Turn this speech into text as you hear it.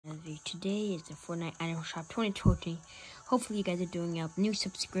everybody. Today is the Fortnite Item Shop 2020. Hopefully you guys are doing a new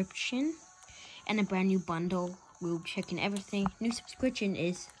subscription and a brand new bundle. We'll be checking everything. New subscription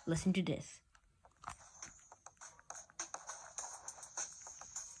is listen to this.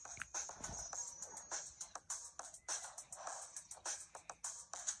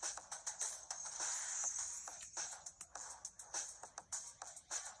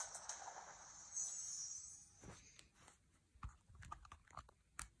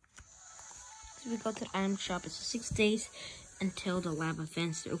 So we go to the item shop. It's 6 days until the lab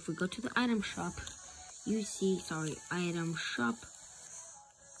event. So if we go to the item shop, you see, item shop.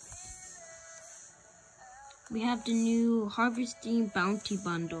 We have the new Harvesting Bounty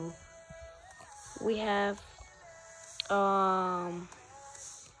Bundle. We have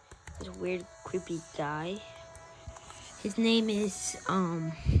this weird creepy guy. His name is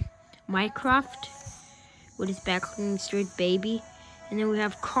Minecraft with his back looking straight baby. And then we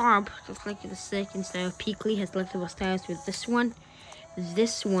have Carb, just like the second style. Peakley has collectible styles with this one,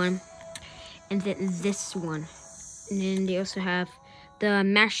 and then this one. And then they also have the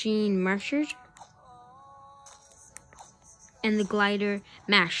Machine Marcher and the Glider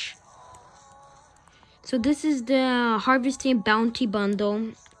Mash. So this is the Harvesting Bounty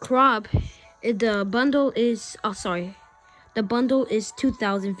Bundle. Carb, the bundle is, the bundle is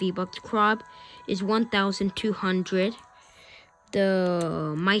 2,000 V-Bucks. Carb is 1,200.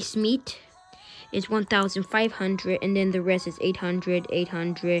 The mice meat is 1,500, and then the rest is 800,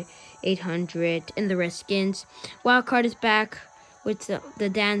 800, 800, and the rest skins. Wildcard is back with the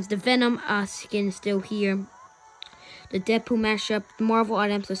dance. The Venom skin is still here. The Deadpool mashup, the Marvel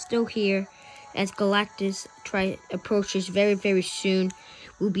items are still here. As Galactus approaches very, very soon,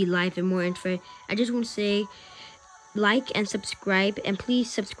 we'll be live and more info. I just want to say, like and subscribe, and please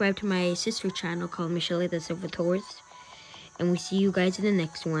subscribe to my sister channel called Michelle the Silver Taurus. And we see you guys in the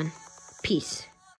next one. Peace.